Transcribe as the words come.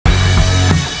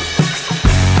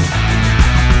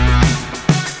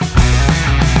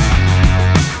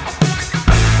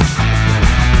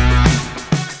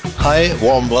Hi,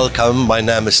 warm welcome. My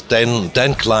name is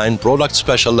Dan Klein, product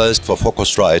specialist for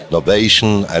Focusrite,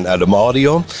 Novation and Adam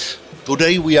Audio.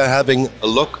 Today we are having a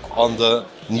look on the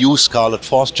new Scarlett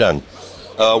 4th Gen.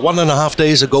 1.5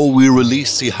 days ago we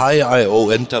released the high I/O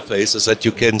interfaces that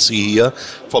you can see here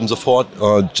from the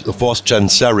 4th Gen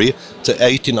series, the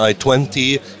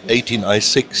 18i20,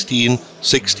 18i16,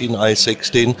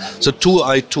 16i16, the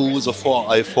 2i2, the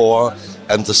 4i4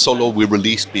 and the solo we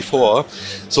released before.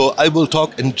 So I will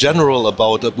talk in general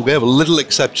about it. We have a little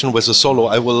exception with the solo.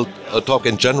 I will talk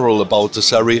in general about the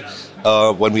series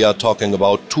when we are talking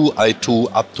about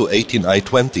 2i2 up to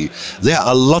 18i20. There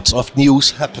are lots of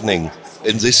news happening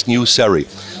in this new series.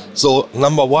 So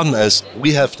number one is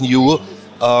we have new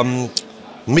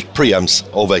mic preamps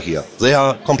over here. They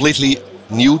are completely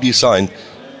new design,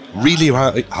 really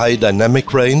high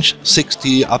dynamic range,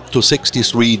 60 up to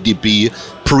 63 dB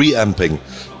preamping.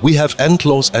 We have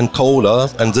endless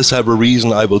encoder, and this have a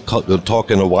reason I will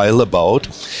talk in a while about.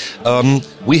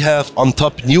 We have on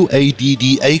top new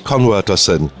ADDA converters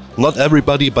in. Not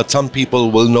everybody, but some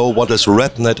people will know what is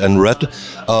RedNet and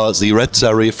the Red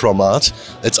series from us.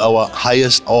 It's our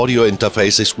highest audio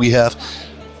interfaces we have.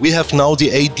 We have now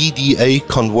the ADDA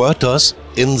converters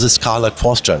in the Scarlett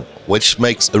 4th Gen, which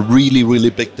makes a really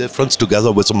big difference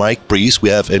together with the mic pre's we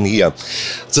have in here.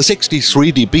 The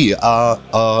 63 dB are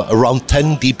around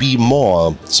 10 dB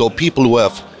more, so people who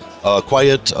have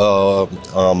quiet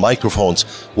microphones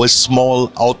with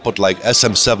small output like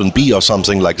SM7B or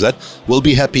something like that will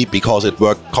be happy because it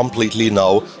worked completely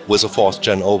now with the 4th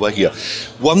Gen over here.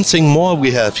 One thing more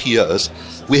we have here is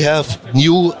we have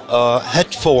new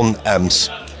headphone amps.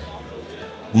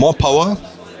 More power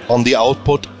on the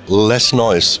output, less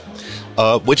noise.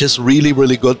 Which is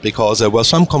really good because there were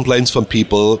some complaints from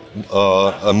people,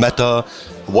 matter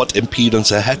what impedance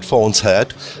the headphones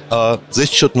had. This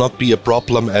should not be a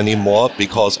problem anymore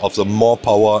because of the more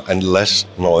power and less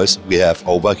noise we have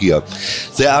over here.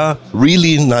 There are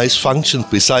really nice functions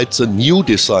besides the new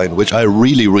design, which I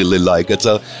really like. It's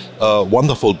a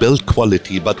wonderful build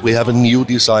quality, but we have a new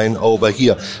design over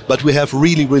here. But we have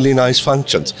really nice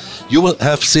functions. You will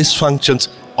have these functions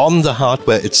on the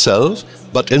hardware itself,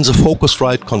 but in the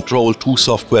Focusrite Control 2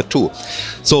 software too.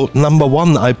 So number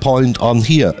one I point on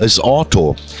here is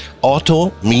auto.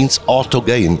 Auto means auto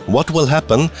gain. What will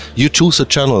happen? You choose a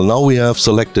channel. Now we have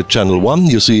selected channel 1.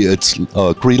 You see it's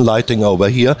green lighting over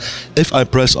here. If I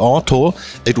press auto,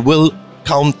 it will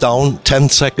count down 10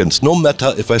 seconds. No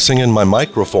matter if I sing in my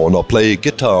microphone or play a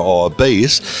guitar or a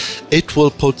bass, it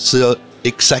will put the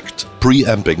exact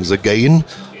preamping, the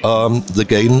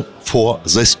gain for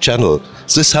this channel.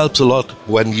 This helps a lot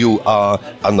when you are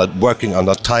working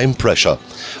under time pressure,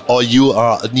 or you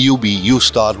are a newbie, you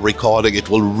start recording. It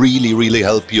will really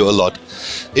help you a lot.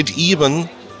 It even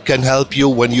can help you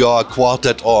when you are a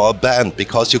quartet or a band,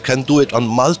 because you can do it on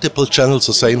multiple channels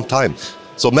at the same time.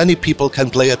 So many people can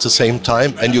play at the same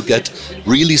time, and you get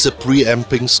really the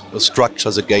preamping structure,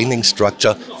 the gaining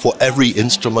structure for every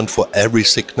instrument, for every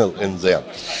signal in there.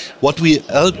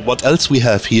 What else we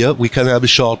have here? We can have a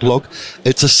short look.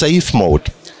 It's a save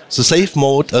mode. The save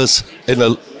mode is,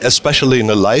 especially in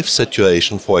a live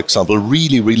situation, for example,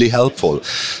 really helpful,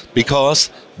 because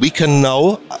we can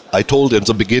now, I told in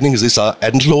the beginning, these are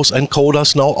endless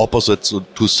encoders now, opposite to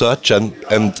 3rd Gen,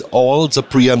 and all the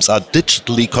preamps are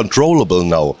digitally controllable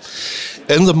now.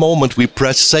 In the moment we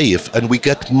press save and we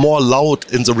get more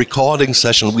loud in the recording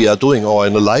session we are doing or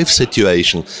in a live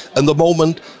situation. In the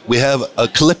moment we have a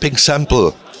clipping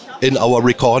sample in our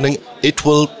recording, it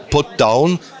will put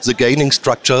down the gaining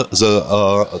structure,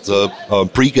 the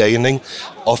pre-gaining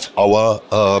of our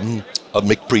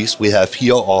mic pre's we have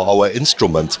here or our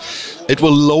instruments. It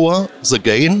will lower the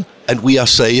gain and we are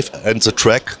safe, and the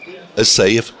track is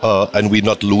safe, and we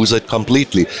not lose it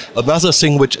completely. Another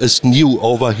thing which is new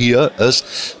over here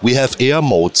is we have air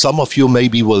mode. Some of you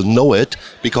maybe will know it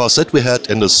because that we had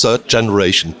in the 3rd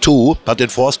generation too, but in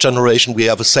 4th generation we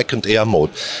have a second air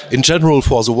mode. In general,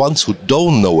 for the ones who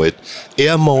don't know it,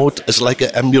 air mode is like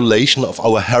an emulation of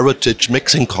our heritage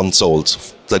mixing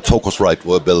consoles that Focusrite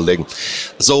were building.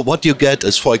 So what you get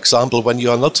is, for example, when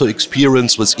you are not so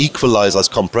experienced with equalizers,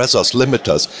 compressors,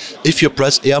 limiters, if you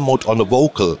press air mode on a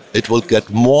vocal, it will get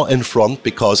more in front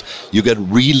because you get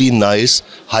really nice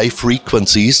high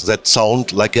frequencies that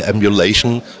sound like an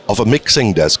emulation of a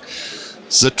mixing desk.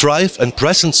 The drive and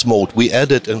presence mode we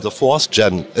added in the 4th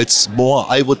Gen, it's more,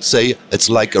 I would say, it's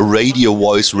like a radio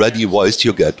voice, ready voice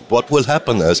you get. What will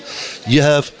happen is you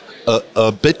have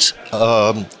a bit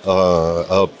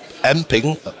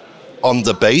amping on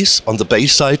the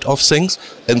bass side of things.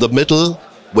 In the middle,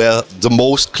 where the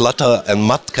most clutter and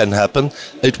mud can happen,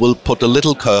 it will put a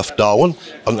little curve down,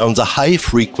 and on the high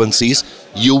frequencies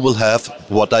you will have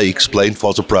what I explained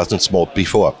for the presence mode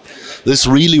before. This is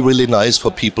really, really nice for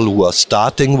people who are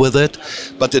starting with it,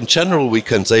 but in general we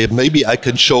can say, maybe I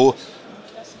can show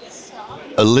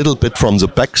a little bit from the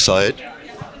back side.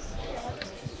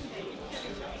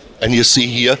 And you see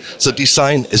here, the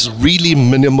design is really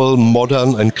minimal,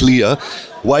 modern and clear.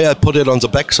 Why I put it on the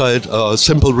backside,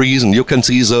 simple reason. You can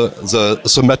see the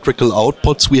symmetrical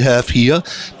outputs we have here,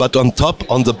 but on top,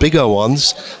 on the bigger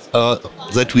ones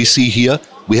that we see here,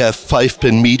 we have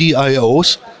 5-pin MIDI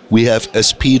I/Os, we have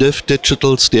SPDIF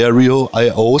digital stereo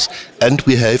I/Os, and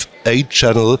we have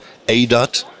 8-channel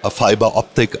ADAT, fiber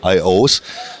optic I/Os.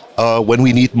 When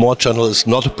we need more channels, it's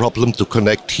not a problem to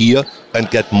connect here and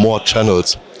get more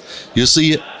channels. You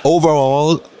see,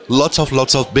 overall, lots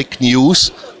of big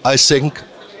news. I think,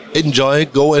 enjoy,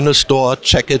 go in a store,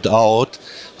 check it out,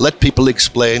 let people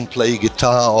explain, play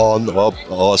guitar on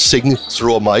or sing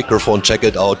through a microphone, check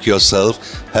it out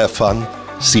yourself, have fun,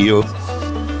 see you.